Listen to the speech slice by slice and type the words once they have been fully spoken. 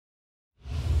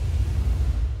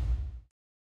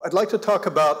I'd like to talk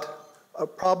about a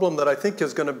problem that I think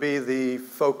is going to be the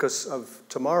focus of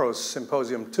tomorrow's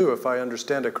symposium too, if I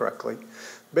understand it correctly.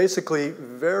 Basically,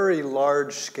 very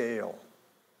large-scale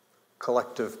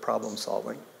collective problem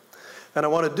solving. And I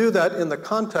want to do that in the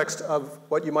context of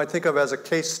what you might think of as a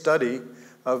case study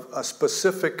of a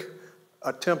specific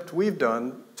attempt we've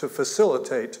done to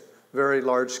facilitate very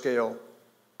large-scale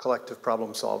collective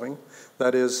problem solving.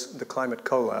 That is the Climate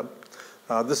CoLab.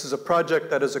 This is a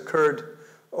project that has occurred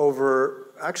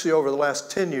actually over the last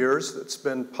 10 years. It's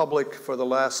been public for the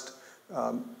last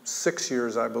 6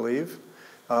 years, I believe.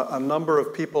 A number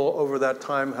of people over that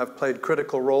time have played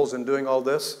critical roles in doing all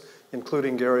this,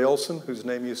 including Gary Olson, whose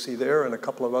name you see there, and a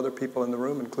couple of other people in the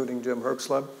room, including Jim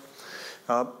Herxleb.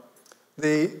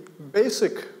 The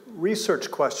basic research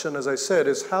question, as I said,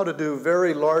 is how to do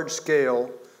very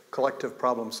large-scale collective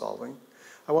problem solving.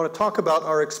 I want to talk about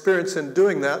our experience in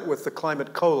doing that with the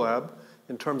Climate CoLab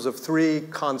in terms of 3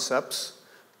 concepts: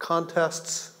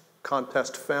 contests,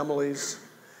 contest families,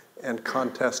 and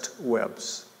contest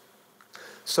webs.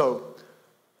 So,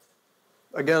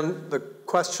 again, the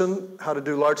question, how to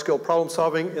do large-scale problem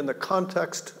solving in the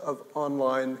context of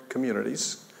online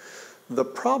communities. The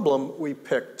problem we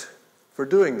picked for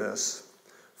doing this,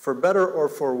 for better or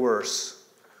for worse,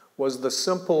 was the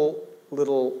simple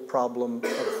little problem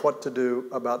of what to do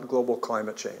about global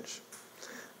climate change.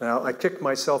 Now, I kick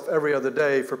myself every other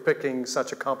day for picking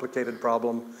such a complicated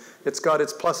problem. It's got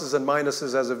its pluses and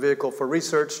minuses as a vehicle for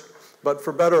research, but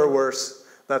for better or worse,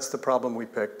 that's the problem we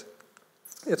picked.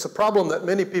 It's a problem that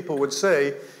many people would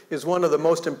say is one of the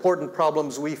most important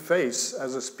problems we face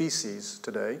as a species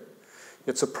today.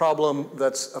 It's a problem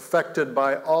that's affected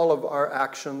by all of our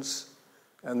actions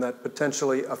and that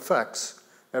potentially affects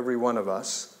every one of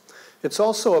us. It's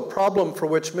also a problem for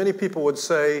which many people would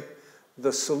say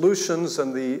the solutions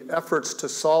and the efforts to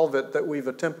solve it that we've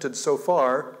attempted so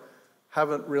far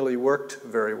haven't really worked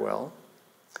very well.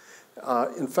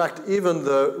 In fact, even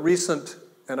the recent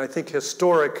and I think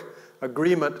historic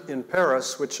agreement in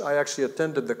Paris, which I actually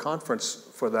attended the conference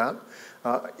for that,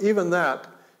 even that,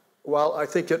 while I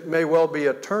think it may well be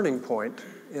a turning point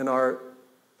in our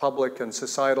public and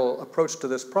societal approach to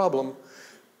this problem,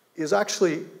 is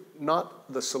actually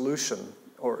not the solution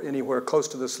or anywhere close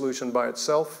to the solution by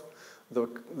itself.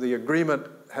 The agreement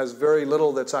has very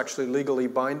little that's actually legally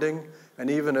binding, and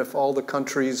even if all the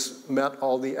countries met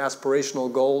all the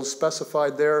aspirational goals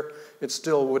specified there, it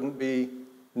still wouldn't be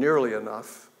nearly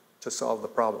enough to solve the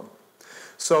problem.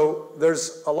 So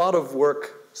there's a lot of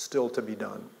work still to be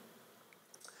done.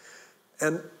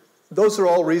 And those are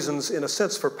all reasons, in a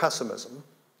sense, for pessimism.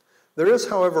 There is,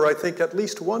 however, I think, at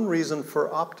least one reason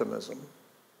for optimism,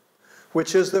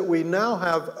 which is that we now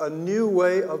have a new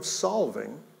way of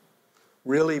solving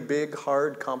really big,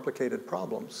 hard, complicated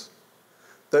problems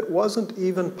that wasn't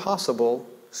even possible,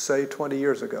 say, 20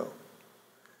 years ago.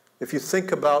 If you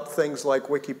think about things like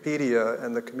Wikipedia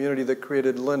and the community that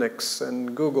created Linux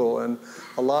and Google and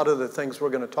a lot of the things we're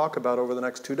going to talk about over the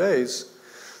next 2 days,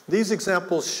 these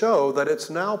examples show that it's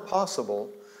now possible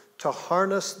to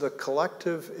harness the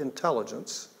collective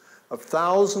intelligence of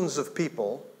thousands of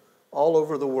people all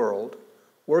over the world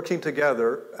working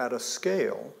together at a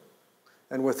scale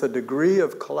and with a degree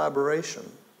of collaboration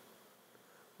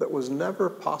that was never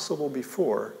possible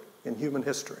before in human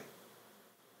history.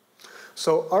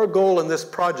 So our goal in this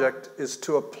project is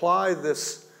to apply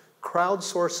this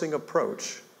crowdsourcing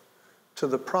approach to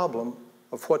the problem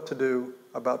of what to do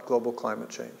about global climate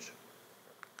change.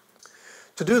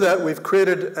 To do that, we've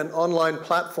created an online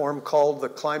platform called the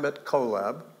Climate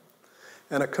CoLab,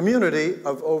 and a community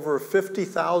of over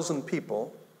 50,000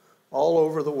 people all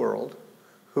over the world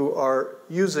who are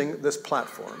using this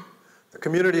platform. The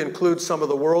community includes some of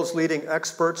the world's leading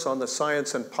experts on the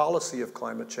science and policy of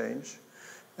climate change,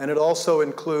 and it also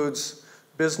includes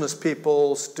business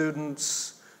people,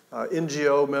 students,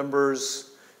 NGO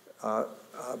members,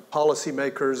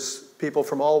 policymakers, people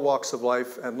from all walks of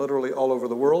life and literally all over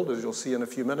the world, as you'll see in a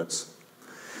few minutes.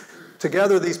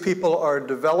 Together, these people are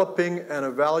developing and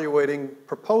evaluating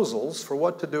proposals for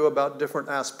what to do about different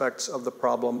aspects of the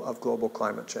problem of global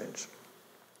climate change.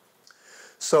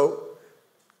 So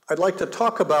I'd like to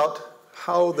talk about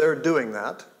how they're doing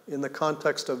that in the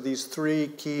context of these 3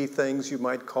 key things you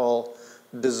might call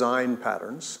design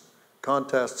patterns: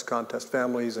 contests, contest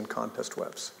families, and contest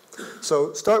webs.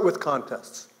 So start with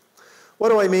contests. What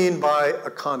do I mean by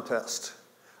a contest?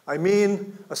 I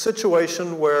mean a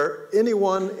situation where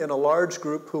anyone in a large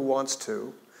group who wants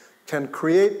to can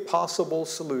create possible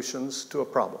solutions to a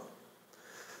problem.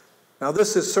 Now,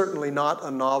 this is certainly not a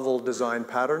novel design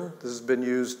pattern. This has been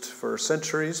used for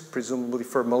centuries, presumably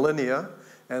for millennia,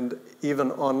 And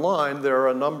even online, there are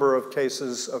a number of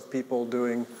cases of people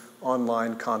doing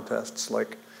online contests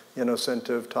like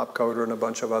Innocentive, Topcoder, and a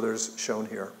bunch of others shown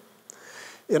here.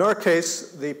 In our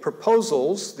case, the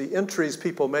proposals, the entries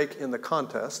people make in the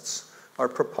contests are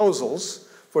proposals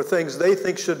for things they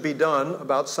think should be done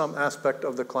about some aspect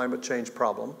of the climate change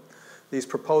problem. These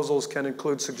proposals can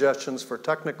include suggestions for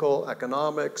technical,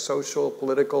 economic, social,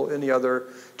 political, any other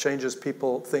changes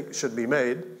people think should be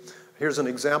made. Here's an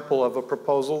example of a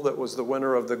proposal that was the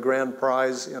winner of the grand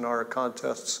prize in our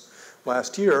contests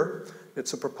last year.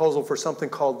 It's a proposal for something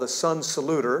called the Sun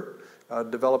Saluter,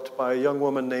 developed by a young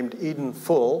woman named Eden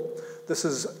Full. This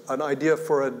is an idea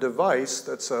for a device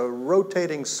that's a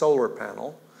rotating solar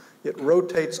panel. It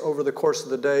rotates over the course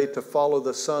of the day to follow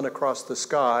the sun across the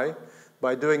sky.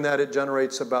 By doing that, it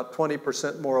generates about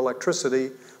 20% more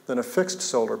electricity than a fixed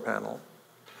solar panel.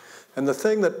 And the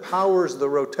thing that powers the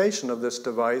rotation of this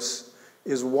device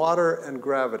is water and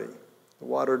gravity. The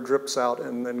water drips out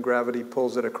and then gravity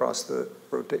pulls it across the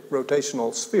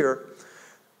rotational sphere.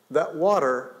 That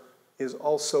water is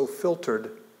also filtered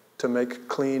to make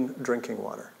clean drinking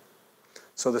water.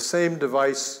 So the same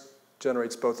device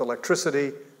generates both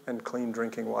electricity and clean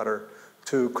drinking water,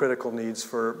 two critical needs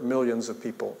for millions of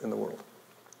people in the world.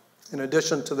 In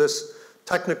addition to this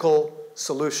technical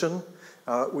solution,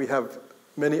 we have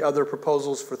many other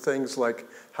proposals for things like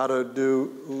how to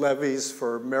do levies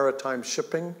for maritime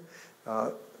shipping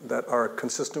that are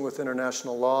consistent with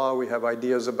international law. We have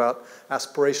ideas about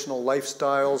aspirational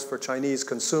lifestyles for Chinese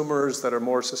consumers that are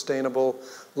more sustainable.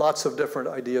 Lots of different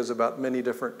ideas about many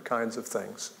different kinds of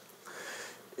things.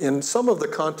 In some of the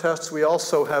contests, we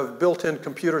also have built-in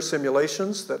computer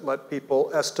simulations that let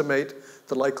people estimate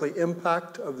the likely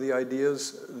impact of the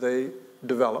ideas they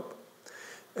develop.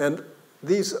 And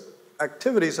these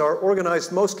activities are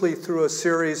organized mostly through a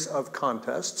series of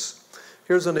contests.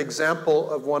 Here's an example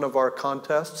of one of our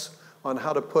contests on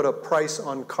how to put a price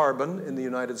on carbon in the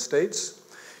United States.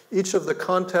 Each of the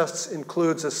contests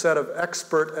includes a set of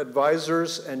expert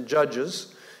advisors and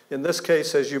judges. In this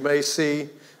case, as you may see,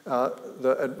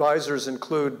 the advisors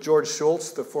include George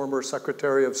Shultz, the former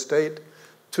Secretary of State,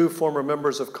 two former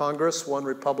members of Congress, one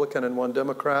Republican and one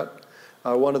Democrat.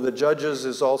 One of the judges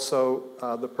is also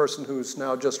the person who's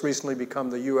now just recently become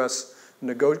the U.S.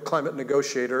 climate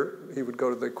negotiator. He would go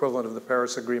to the equivalent of the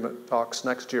Paris Agreement talks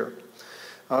next year.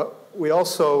 We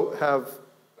also have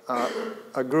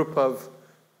a group of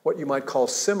what you might call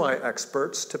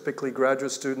semi-experts, typically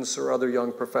graduate students or other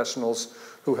young professionals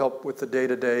who help with the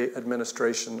day-to-day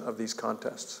administration of these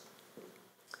contests.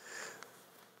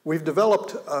 We've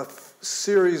developed a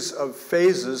series of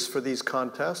phases for these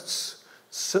contests,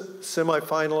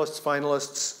 semi-finalists,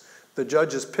 finalists. The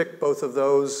judges pick both of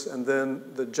those, and then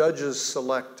the judges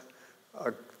select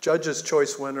a judge's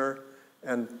choice winner,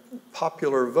 and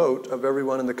popular vote of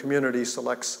everyone in the community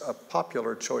selects a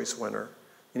popular choice winner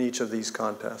in each of these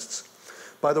contests.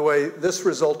 By the way, this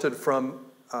resulted from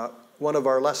one of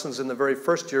our lessons in the very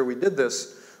first year we did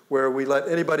this, where we let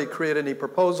anybody create any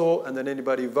proposal and then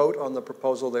anybody vote on the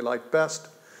proposal they liked best.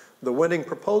 The winning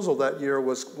proposal that year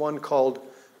was one called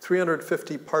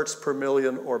 350 parts per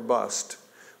million or bust,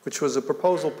 which was a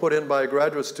proposal put in by a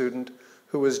graduate student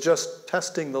who was just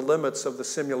testing the limits of the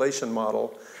simulation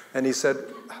model. And he said,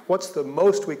 what's the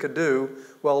most we could do?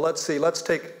 Well, let's see, let's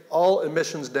take all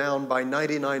emissions down by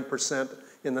 99%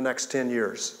 in the next 10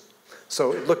 years.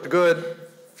 So it looked good,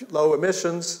 low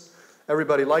emissions,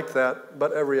 everybody liked that,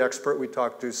 but every expert we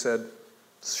talked to said,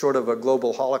 short of a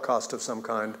global holocaust of some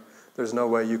kind, there's no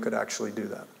way you could actually do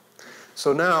that.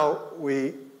 So now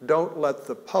we don't let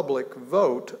the public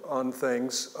vote on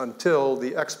things until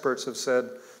the experts have said,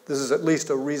 this is at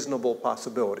least a reasonable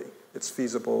possibility. It's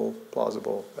feasible,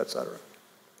 plausible, etc.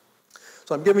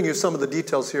 So I'm giving you some of the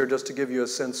details here just to give you a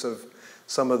sense of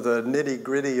some of the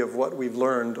nitty-gritty of what we've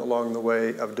learned along the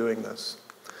way of doing this.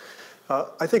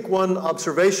 I think one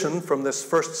observation from this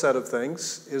first set of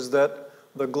things is that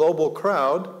the global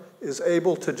crowd is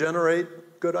able to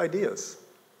generate good ideas,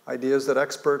 ideas that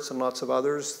experts and lots of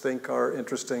others think are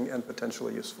interesting and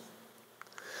potentially useful.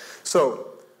 So,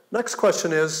 next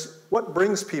question is, what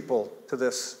brings people to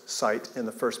this site in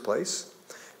the first place?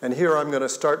 And here I'm going to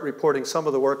start reporting some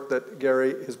of the work that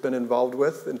Gary has been involved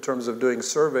with in terms of doing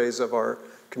surveys of our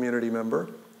community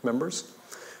members.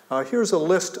 Here's a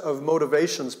list of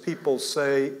motivations people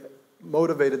say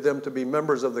motivated them to be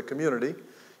members of the community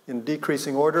in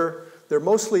decreasing order. They're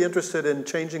mostly interested in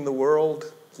changing the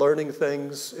world, learning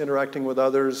things, interacting with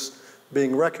others,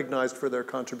 being recognized for their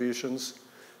contributions.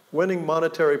 Winning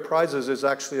monetary prizes is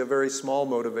actually a very small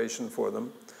motivation for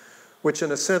them, which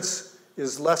in a sense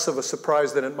is less of a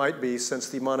surprise than it might be since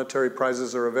the monetary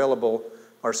prizes are available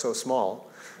are so small.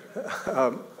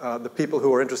 The people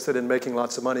who are interested in making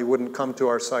lots of money wouldn't come to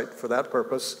our site for that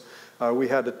purpose. We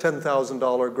had a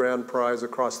 $10,000 grand prize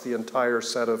across the entire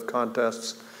set of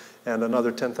contests, and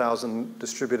another $10,000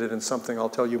 distributed in something I'll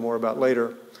tell you more about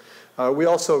later. We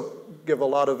also give a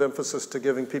lot of emphasis to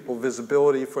giving people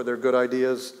visibility for their good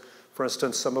ideas. For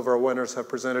instance, some of our winners have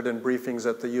presented in briefings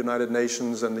at the United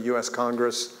Nations and the US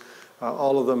Congress.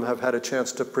 All of them have had a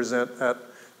chance to present at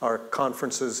our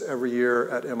conferences every year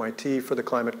at MIT for the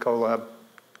Climate CoLab.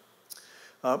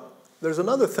 There's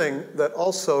another thing that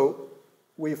also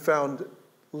we found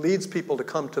leads people to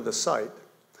come to the site.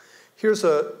 Here's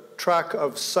a track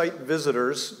of site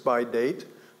visitors by date.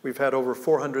 We've had over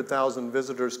 400,000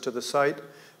 visitors to the site.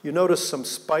 You notice some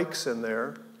spikes in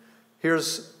there.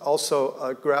 Here's also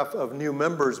a graph of new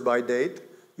members by date.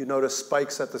 You notice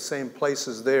spikes at the same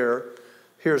places there.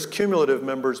 Here's cumulative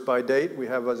members by date. We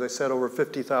have, as I said, over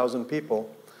 50,000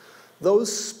 people.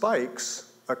 Those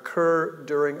spikes occur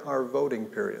during our voting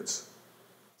periods.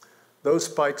 Those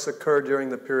spikes occur during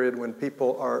the period when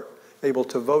people are able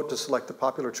to vote to select the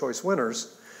popular choice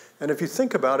winners. And if you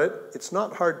think about it, it's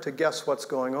not hard to guess what's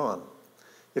going on.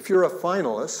 If you're a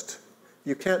finalist,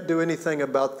 you can't do anything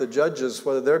about the judges,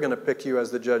 whether they're going to pick you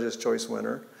as the judge's choice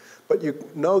winner. But you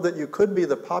know that you could be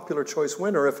the popular choice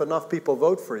winner if enough people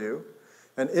vote for you.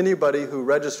 And anybody who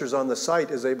registers on the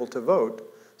site is able to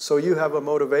vote. So you have a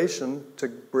motivation to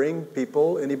bring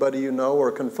people, anybody you know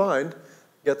or can find,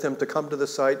 get them to come to the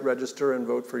site, register, and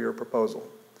vote for your proposal.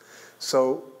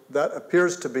 So that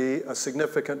appears to be a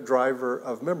significant driver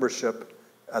of membership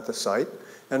at the site.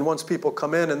 And once people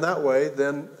come in that way,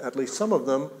 then at least some of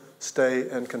them stay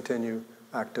and continue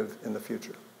active in the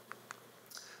future.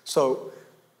 So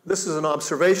this is an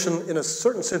observation. In a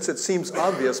certain sense, it seems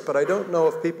obvious, but I don't know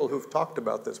of people who've talked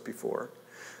about this before,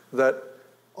 that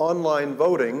online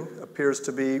voting appears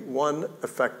to be one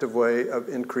effective way of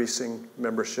increasing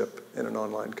membership in an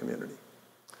online community.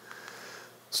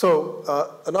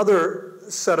 So another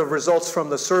set of results from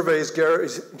the surveys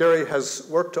Gary has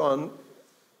worked on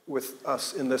with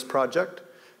us in this project.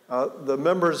 The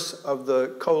members of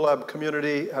the CoLab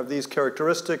community have these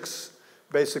characteristics.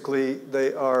 Basically,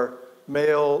 they are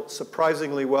male,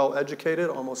 surprisingly well educated.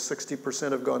 Almost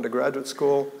 60% have gone to graduate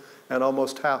school, and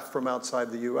almost half from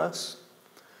outside the US.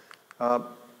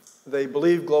 They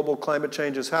believe global climate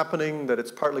change is happening, that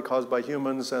it's partly caused by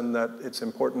humans, and that it's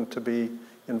important to be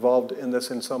involved in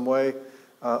this in some way.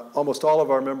 Almost all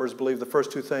of our members believe the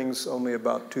first two things. Only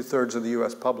about 2/3 of the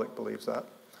US public believes that.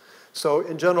 So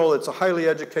in general, it's a highly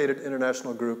educated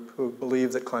international group who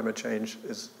believe that climate change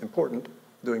is important.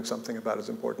 Doing something about it is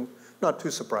important. Not too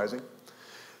surprising.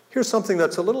 Here's something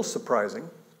that's a little surprising.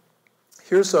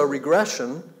 Here's a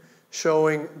regression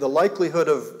showing the likelihood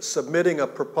of submitting a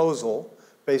proposal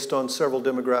based on several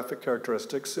demographic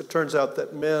characteristics. It turns out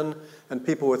that men and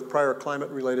people with prior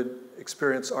climate-related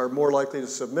experience are more likely to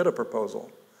submit a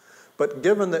proposal. But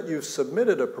given that you've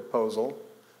submitted a proposal,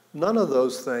 none of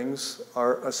those things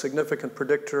are a significant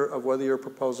predictor of whether your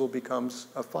proposal becomes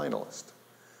a finalist.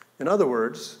 In other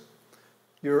words,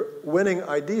 your winning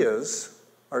ideas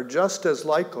are just as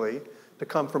likely to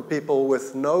come from people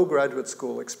with no graduate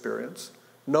school experience,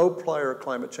 no prior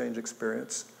climate change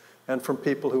experience, and from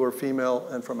people who are female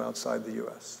and from outside the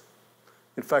US.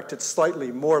 In fact, it's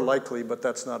slightly more likely, but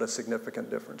that's not a significant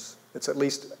difference. It's at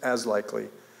least as likely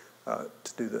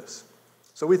to do this.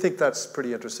 So we think that's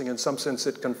pretty interesting. In some sense,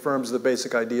 it confirms the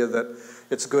basic idea that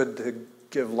it's good to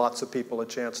give lots of people a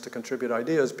chance to contribute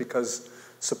ideas, because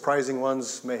surprising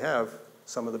ones may have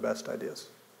some of the best ideas.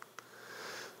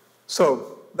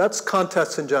 So that's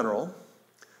contests in general.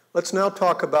 Let's now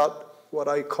talk about what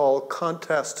I call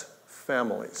contest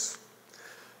families.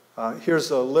 Here's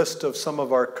a list of some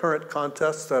of our current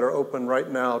contests that are open right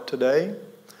now today.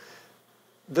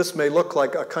 This may look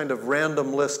like a kind of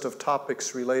random list of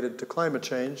topics related to climate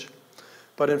change,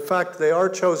 but in fact they are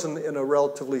chosen in a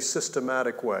relatively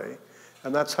systematic way.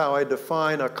 And that's how I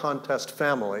define a contest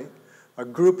family, a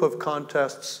group of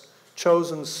contests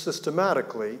chosen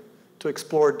systematically to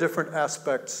explore different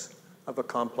aspects of a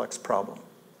complex problem.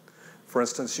 For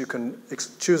instance, you can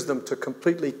choose them to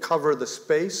completely cover the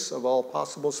space of all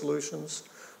possible solutions,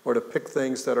 or to pick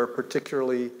things that are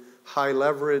particularly high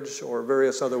leverage, or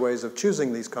various other ways of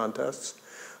choosing these contests.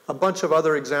 A bunch of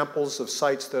other examples of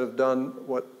sites that have done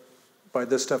what by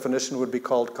this definition would be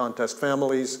called contest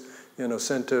families: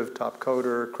 Innocentive,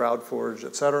 Topcoder, CrowdForge,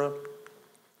 etc.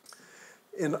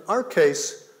 In our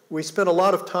case, we spent a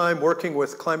lot of time working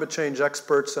with climate change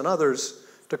experts and others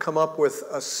to come up with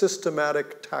a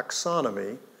systematic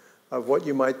taxonomy of what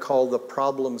you might call the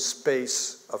problem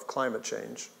space of climate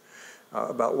change.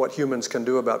 about what humans can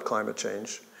do about climate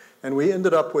change. And we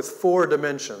ended up with 4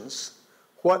 dimensions.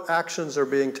 What actions are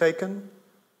being taken?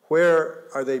 Where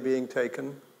are they being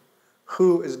taken?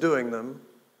 Who is doing them?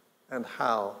 And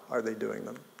how are they doing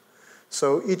them?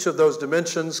 So each of those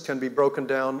dimensions can be broken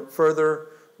down further.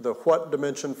 The what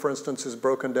dimension, for instance, is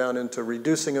broken down into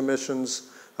reducing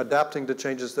emissions, adapting to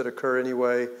changes that occur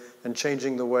anyway, and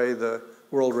changing the way the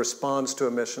world responds to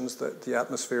emissions, the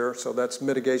atmosphere. So that's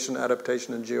mitigation,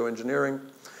 adaptation, and geoengineering.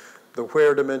 The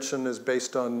where dimension is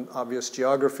based on obvious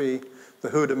geography. The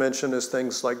who dimension is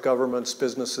things like governments,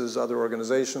 businesses, other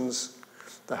organizations.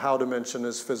 The how dimension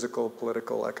is physical,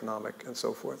 political, economic, and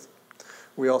so forth.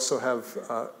 We also have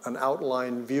an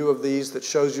outline view of these that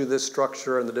shows you this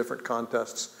structure and the different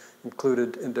contexts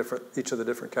included in each of the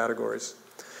different categories.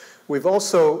 We've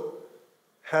also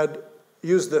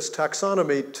used this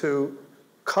taxonomy to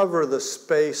cover the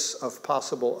space of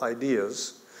possible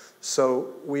ideas.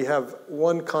 So we have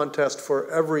one contest for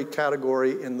every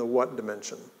category in the what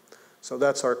dimension. So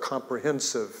that's our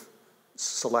comprehensive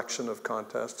selection of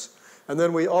contests. And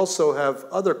then we also have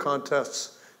other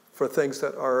contests for things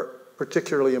that are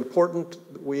particularly important,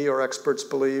 we or experts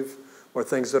believe, or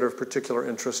things that are of particular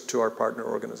interest to our partner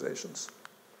organizations.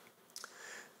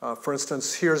 For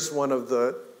instance, here's one of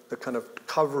the kind of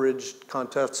coverage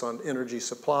contests on energy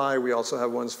supply. We also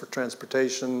have ones for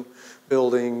transportation,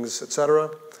 buildings, et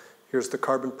cetera. Here's the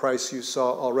carbon price you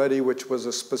saw already, which was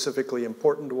a specifically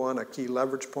important one, a key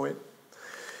leverage point.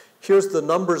 Here's the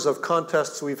numbers of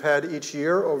contests we've had each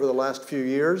year over the last few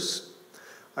years.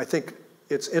 I think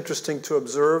it's interesting to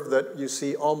observe that you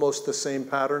see almost the same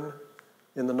pattern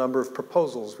in the number of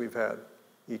proposals we've had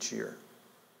each year.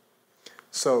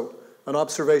 So an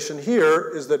observation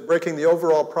here is that breaking the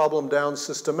overall problem down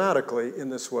systematically in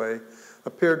this way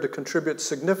appeared to contribute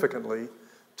significantly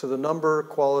to the number,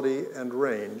 quality, and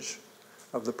range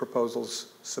of the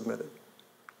proposals submitted.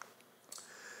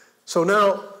 So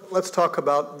now let's talk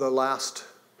about the last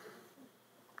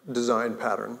design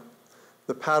pattern,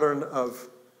 the pattern of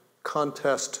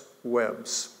contest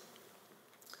webs.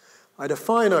 I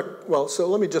define so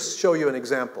let me just show you an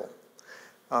example.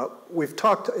 We've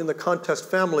talked in the contest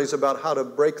families about how to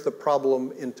break the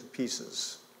problem into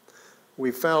pieces. We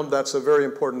found that's a very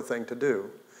important thing to do.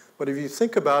 But if you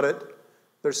think about it,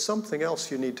 there's something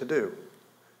else you need to do.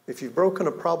 If you've broken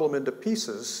a problem into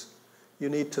pieces, you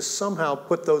need to somehow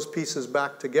put those pieces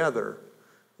back together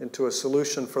into a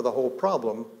solution for the whole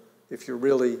problem if you're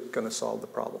really going to solve the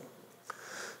problem.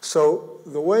 So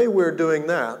the way we're doing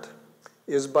that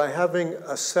is by having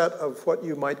a set of what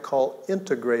you might call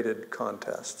integrated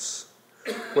contests,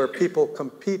 where people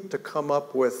compete to come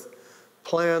up with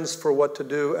plans for what to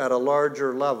do at a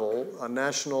larger level, a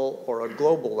national or a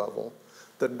global level,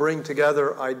 that bring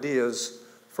together ideas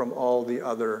from all the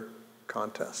other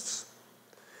contests.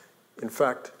 In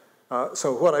fact,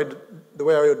 the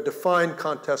way I would define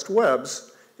contest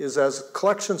webs is as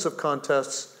collections of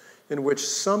contests in which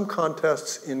some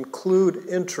contests include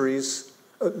entries.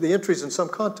 The entries in some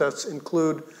contests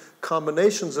include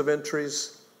combinations of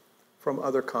entries from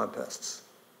other contests.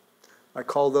 I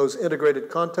call those integrated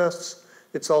contests.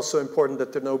 It's also important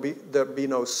that there be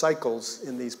no cycles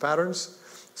in these patterns.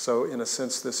 So in a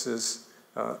sense, this is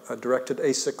a directed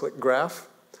acyclic graph.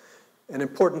 An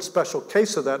important special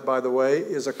case of that, by the way,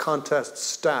 is a contest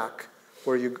stack,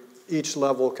 where each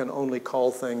level can only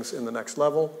call things in the next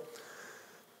level.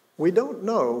 We don't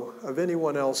know of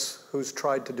anyone else who's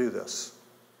tried to do this.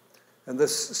 And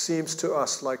this seems to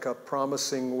us like a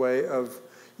promising way of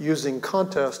using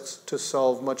contests to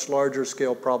solve much larger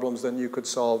scale problems than you could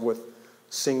solve with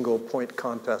single point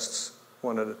contests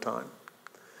one at a time.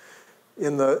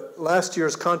 In the last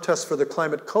year's contest for the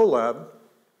Climate CoLab,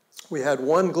 we had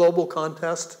one global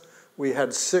contest, we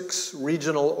had 6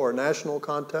 regional or national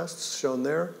contests shown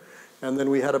there, and then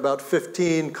we had about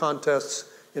 15 contests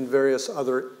in various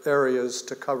other areas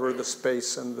to cover the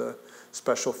space and the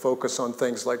special focus on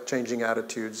things like changing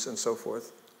attitudes and so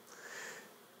forth.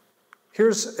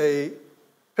 Here's a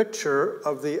picture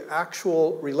of the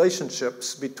actual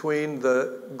relationships between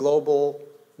the global,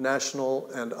 national,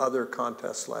 and other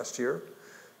contests last year,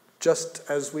 just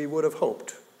as we would have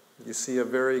hoped. You see a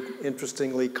very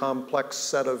interestingly complex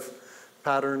set of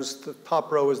patterns. The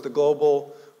top row is the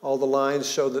global. All the lines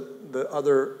show that the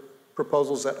other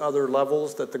proposals at other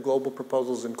levels that the global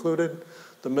proposals included.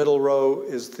 The middle row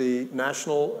is the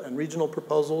national and regional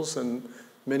proposals, and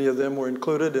many of them were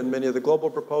included in many of the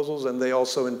global proposals, and they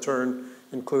also in turn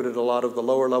included a lot of the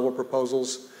lower level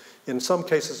proposals. In some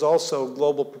cases also,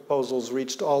 global proposals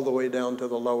reached all the way down to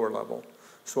the lower level.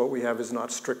 So what we have is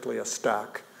not strictly a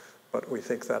stack, but we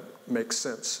think that makes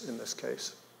sense in this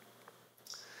case.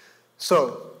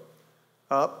 So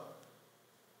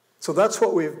that's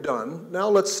what we've done. Now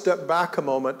let's step back a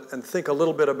moment and think a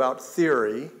little bit about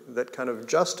theory that kind of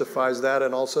justifies that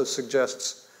and also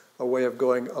suggests a way of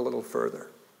going a little further.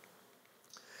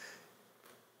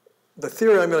 The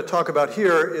theory I'm going to talk about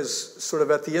here is sort of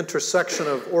at the intersection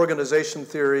of organization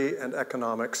theory and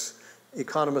economics.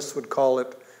 Economists would call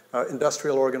it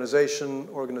industrial organization.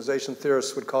 Organization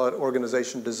theorists would call it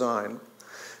organization design.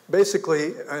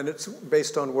 Basically, and it's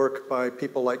based on work by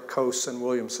people like Coase and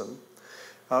Williamson.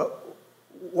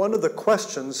 One of the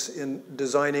questions in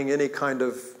designing any kind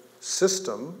of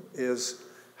system is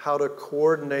how to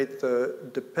coordinate the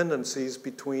dependencies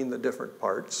between the different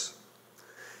parts.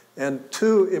 And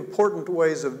two important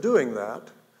ways of doing that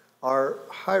are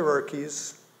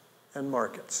hierarchies and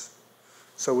markets.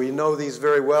 So we know these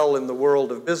very well in the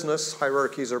world of business.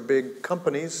 Hierarchies are big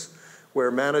companies where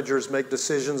managers make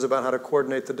decisions about how to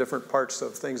coordinate the different parts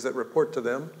of things that report to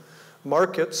them.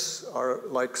 Markets are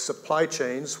like supply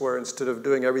chains where instead of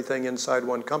doing everything inside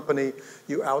one company,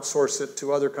 you outsource it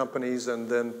to other companies, and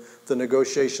then the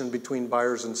negotiation between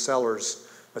buyers and sellers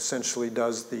essentially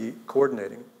does the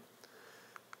coordinating.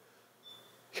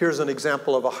 Here's an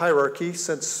example of a hierarchy.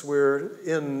 Since we're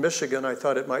in Michigan, I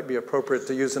thought it might be appropriate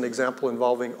to use an example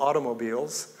involving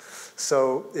automobiles.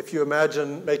 So if you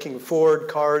imagine making Ford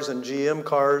cars and GM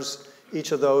cars,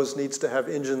 each of those needs to have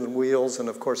engine and wheels and,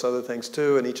 of course, other things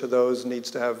too, and each of those needs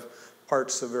to have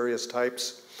parts of various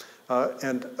types.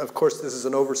 And, of course, this is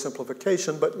an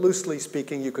oversimplification, but loosely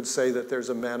speaking, you could say that there's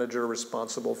a manager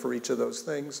responsible for each of those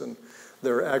things, and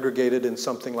they're aggregated in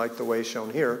something like the way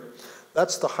shown here.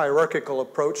 That's the hierarchical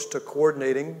approach to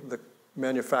coordinating the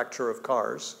manufacture of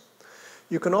cars.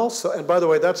 You can also, and by the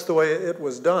way, that's the way it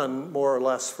was done more or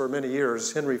less for many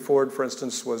years. Henry Ford, for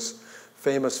instance, was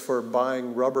famous for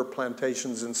buying rubber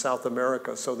plantations in South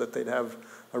America so that they'd have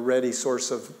a ready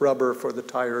source of rubber for the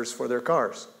tires for their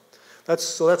cars.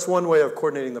 So that's one way of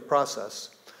coordinating the process.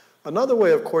 Another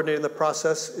way of coordinating the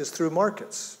process is through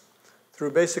markets,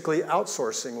 through basically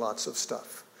outsourcing lots of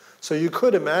stuff. So you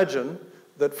could imagine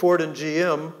that Ford and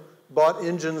GM bought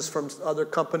engines from other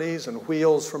companies and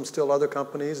wheels from still other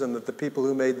companies, and that the people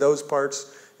who made those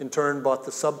parts in turn bought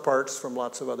the subparts from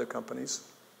lots of other companies.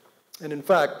 And in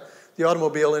fact, the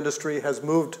automobile industry has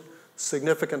moved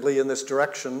significantly in this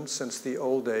direction since the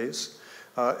old days,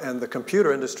 and the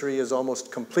computer industry is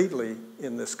almost completely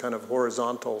in this kind of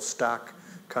horizontal stack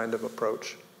kind of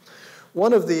approach.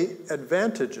 One of the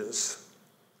advantages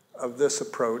of this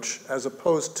approach, as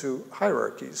opposed to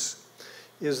hierarchies,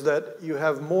 is that you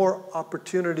have more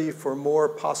opportunity for more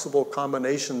possible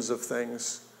combinations of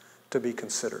things to be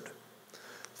considered.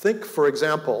 Think, for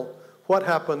example, what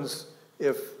happens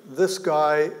if this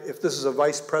is a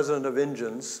vice president of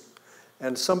engines,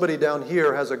 and somebody down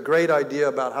here has a great idea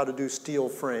about how to do steel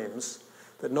frames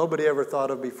that nobody ever thought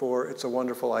of before. It's a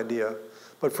wonderful idea.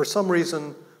 But for some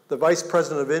reason, the vice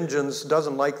president of engines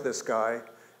doesn't like this guy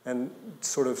and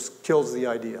sort of kills the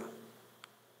idea.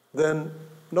 Then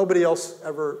nobody else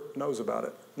ever knows about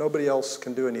it. Nobody else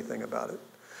can do anything about it.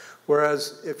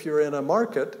 Whereas if you're in a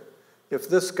market, if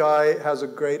this guy has a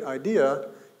great idea,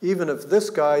 even if this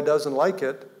guy doesn't like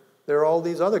it, there are all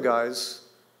these other guys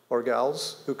or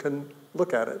gals who can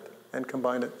look at it and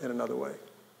combine it in another way.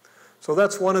 So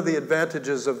that's one of the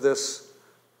advantages of this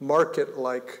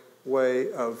market-like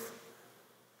way of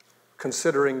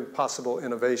considering possible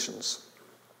innovations.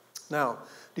 Now,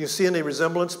 do you see any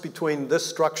resemblance between this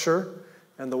structure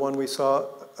and the one we saw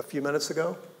a few minutes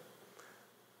ago?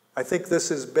 I think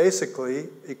this is basically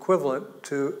equivalent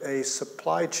to a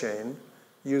supply chain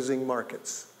using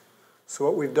markets. So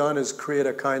what we've done is create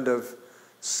a kind of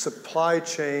supply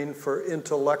chain for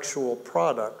intellectual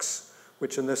products,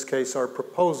 which in this case are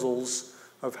proposals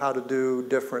of how to do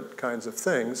different kinds of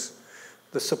things.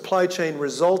 The supply chain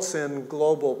results in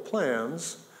global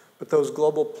plans, but those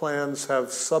global plans have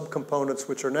subcomponents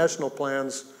which are national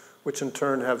plans, which in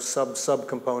turn have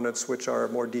subcomponents which are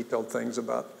more detailed things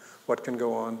about what can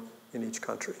go on in each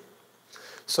country.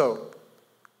 So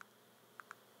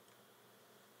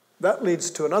that leads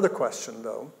to another question,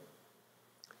 though,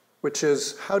 which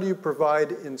is how do you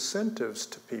provide incentives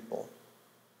to people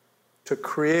to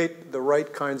create the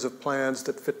right kinds of plans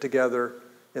that fit together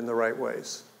in the right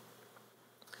ways?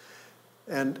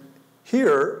 And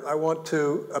here I want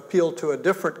to appeal to a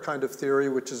different kind of theory,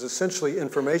 which is essentially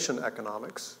information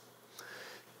economics.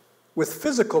 With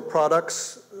physical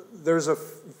products, there's a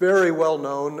very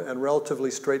well-known and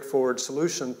relatively straightforward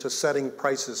solution to setting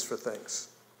prices for things.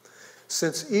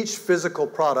 Since each physical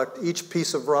product, each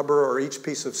piece of rubber or each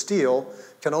piece of steel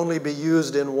can only be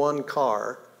used in one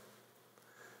car,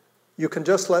 you can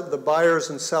just let the buyers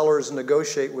and sellers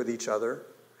negotiate with each other.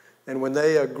 And when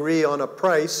they agree on a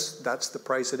price, that's the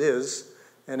price it is.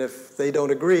 And if they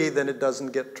don't agree, then it doesn't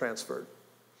get transferred.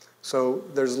 So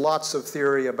there's lots of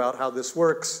theory about how this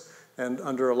works. And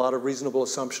under a lot of reasonable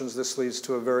assumptions, this leads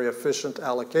to a very efficient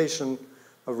allocation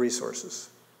of resources.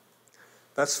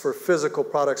 That's for physical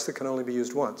products that can only be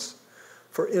used once.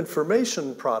 For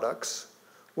information products,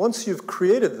 once you've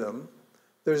created them,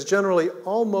 there's generally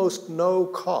almost no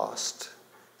cost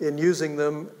in using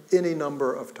them any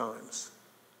number of times.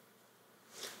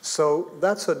 So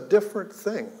that's a different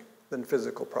thing than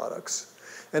physical products.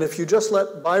 And if you just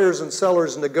let buyers and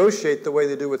sellers negotiate the way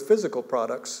they do with physical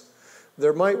products,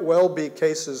 there might well be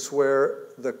cases where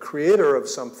the creator of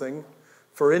something,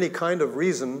 for any kind of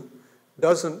reason,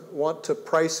 doesn't want to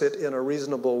price it in a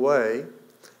reasonable way,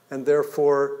 and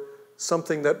therefore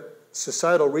something that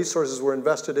societal resources were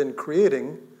invested in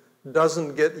creating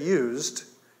doesn't get used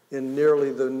in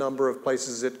nearly the number of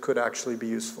places it could actually be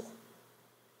useful.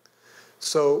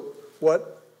 So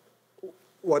what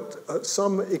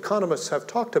some economists have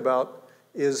talked about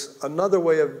is another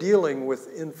way of dealing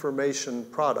with information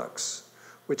products,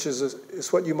 which is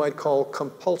what you might call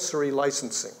compulsory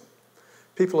licensing.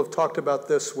 People have talked about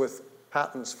this with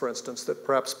patents, for instance, that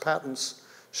perhaps patents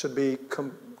should be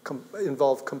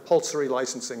involve compulsory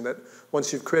licensing, that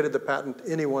once you've created the patent,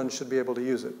 anyone should be able to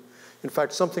use it. In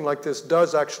fact, something like this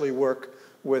does actually work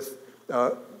with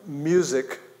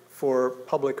music for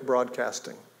public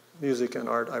broadcasting, music and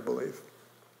art, I believe,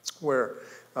 where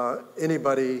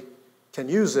anybody can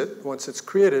use it once it's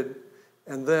created,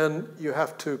 and then you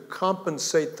have to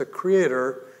compensate the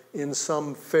creator in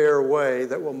some fair way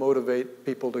that will motivate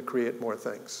people to create more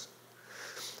things.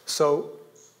 So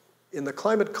in the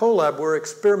Climate CoLab, we're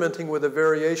experimenting with a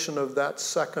variation of that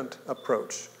second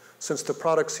approach. Since the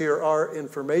products here are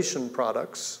information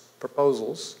products,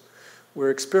 proposals,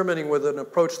 we're experimenting with an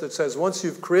approach that says once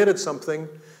you've created something,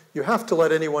 you have to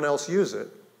let anyone else use it,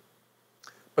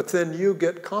 but then you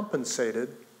get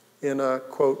compensated in a,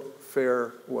 quote,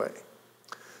 fair way.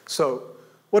 So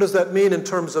what does that mean in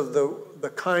terms of the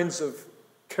kinds of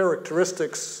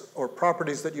characteristics or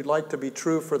properties that you'd like to be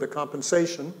true for the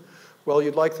compensation? Well,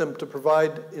 you'd like them to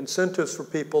provide incentives for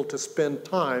people to spend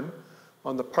time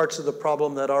on the parts of the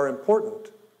problem that are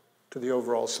important to the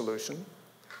overall solution.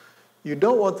 You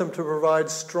don't want them to provide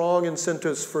strong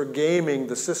incentives for gaming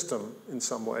the system in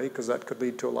some way, because that could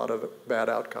lead to a lot of bad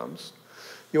outcomes.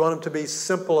 You want them to be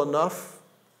simple enough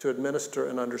to administer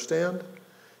and understand,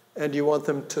 and you want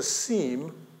them to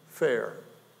seem fair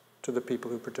to the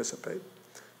people who participate.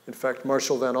 In fact,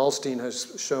 Marshall Van Alstyne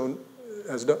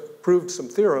has proved some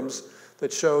theorems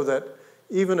that show that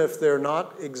even if they're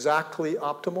not exactly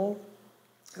optimal,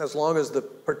 as long as the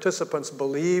participants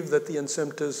believe that the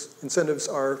incentives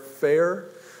are fair,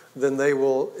 then they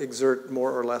will exert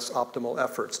more or less optimal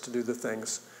efforts to do the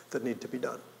things that need to be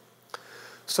done.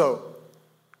 So,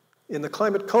 in the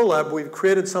Climate CoLab, we've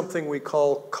created something we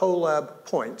call CoLab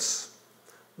points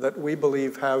that we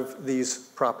believe have these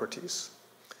properties.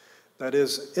 That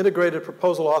is, integrated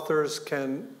proposal authors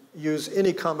can use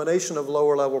any combination of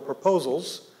lower-level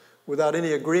proposals without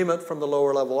any agreement from the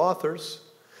lower-level authors.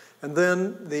 And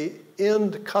then the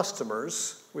end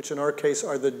customers, which in our case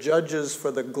are the judges for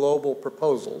the global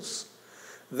proposals,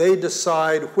 they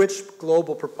decide which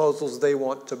global proposals they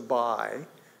want to buy.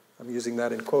 I'm using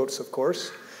that in quotes, of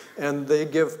course. And they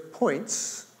give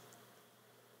points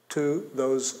to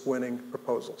those winning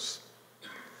proposals.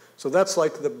 So that's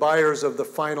like the buyers of the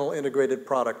final integrated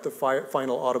product, the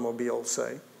final automobile,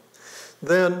 say.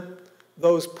 Then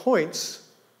those points,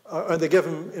 they give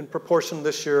them in proportion.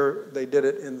 This year they did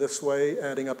it in this way,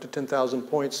 adding up to 10,000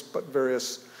 points, but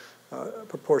various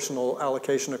proportional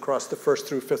allocation across the first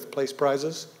through fifth place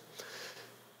prizes.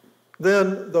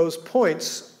 Then those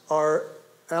points are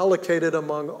allocated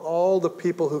among all the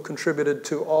people who contributed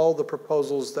to all the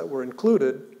proposals that were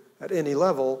included at any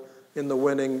level in the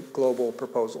winning global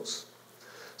proposals.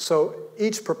 So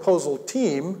each proposal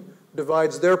team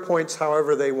divides their points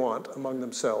however they want among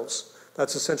themselves.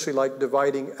 That's essentially like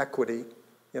dividing equity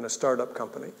in a startup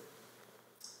company.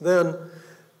 Then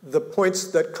the points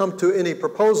that come to any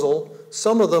proposal,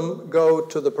 some of them go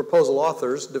to the proposal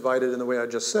authors, divided in the way I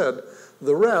just said.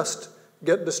 The rest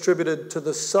get distributed to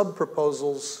the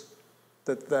sub-proposals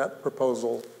that that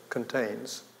proposal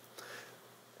contains.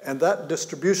 And that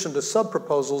distribution to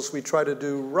sub-proposals we try to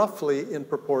do roughly in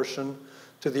proportion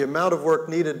to the amount of work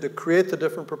needed to create the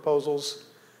different proposals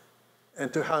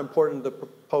and to how important the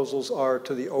proposals are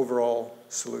to the overall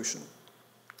solution.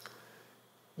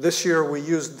 This year we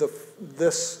used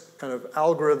this kind of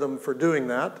algorithm for doing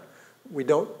that. We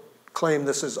don't claim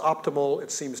this is optimal.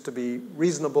 It seems to be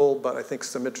reasonable, but I think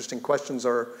some interesting questions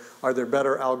are there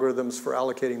better algorithms for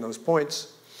allocating those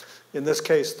points? In this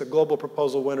case, the global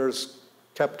proposal winners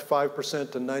kept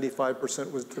 5% and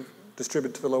 95% was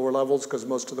distributed to the lower levels because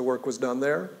most of the work was done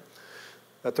there.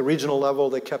 At the regional level,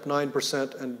 they kept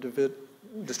 9% and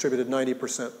distributed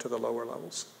 90% to the lower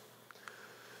levels.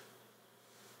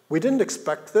 We didn't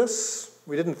expect this.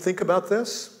 We didn't think about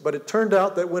this, but it turned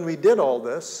out that when we did all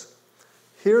this,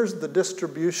 here's the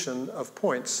distribution of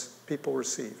points people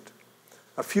received.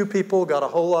 A few people got a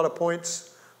whole lot of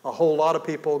points. A whole lot of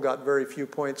people got very few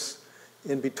points.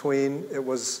 In between, it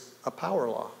was a power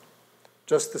law.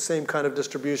 Just the same kind of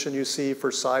distribution you see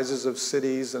for sizes of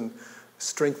cities and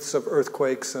strengths of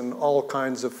earthquakes and all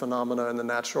kinds of phenomena in the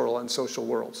natural and social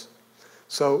worlds.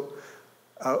 So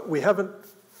we haven't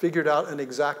figured out an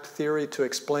exact theory to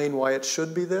explain why it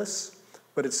should be this,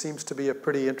 but it seems to be a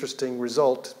pretty interesting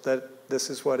result that this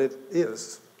is what it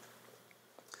is.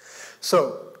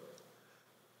 So,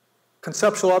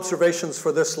 conceptual observations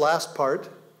for this last part.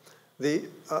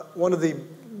 One of the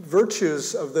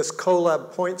virtues of this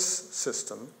CoLab points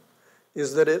system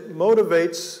is that it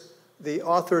motivates the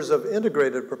authors of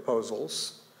integrated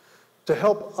proposals to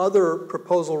help other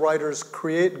proposal writers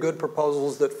create good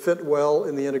proposals that fit well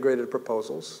in the integrated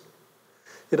proposals.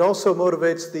 It also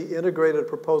motivates the integrated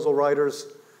proposal writers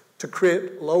to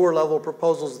create lower level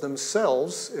proposals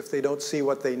themselves if they don't see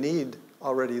what they need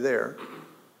already there.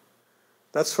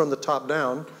 That's from the top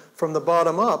down. From the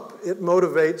bottom up, it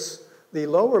motivates the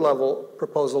lower level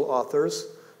proposal authors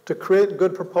to create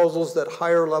good proposals that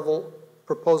higher level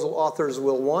proposal authors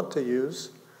will want to use,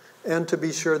 and to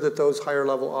be sure that those higher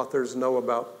level authors know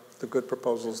about the good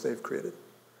proposals they've created.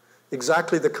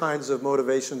 Exactly the kinds of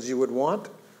motivations you would want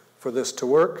for this to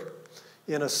work.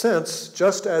 In a sense,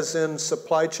 just as in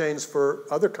supply chains for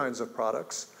other kinds of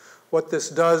products, what this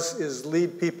does is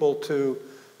lead people to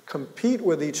compete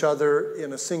with each other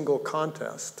in a single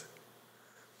contest,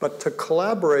 but to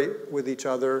collaborate with each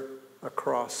other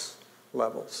across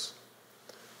levels.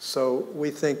 So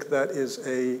we think that is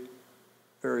a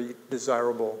very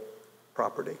desirable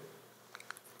property.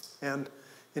 And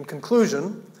in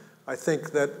conclusion, I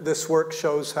think that this work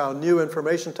shows how new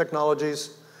information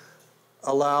technologies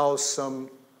allow some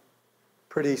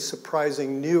pretty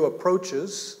surprising new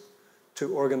approaches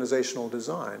to organizational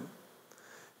design.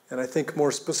 And I think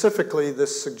more specifically,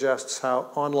 this suggests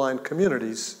how online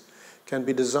communities can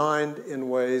be designed in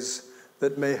ways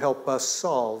that may help us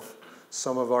solve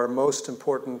some of our most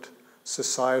important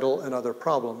societal and other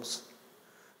problems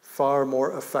far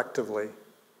more effectively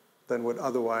than would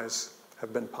otherwise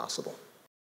have been possible.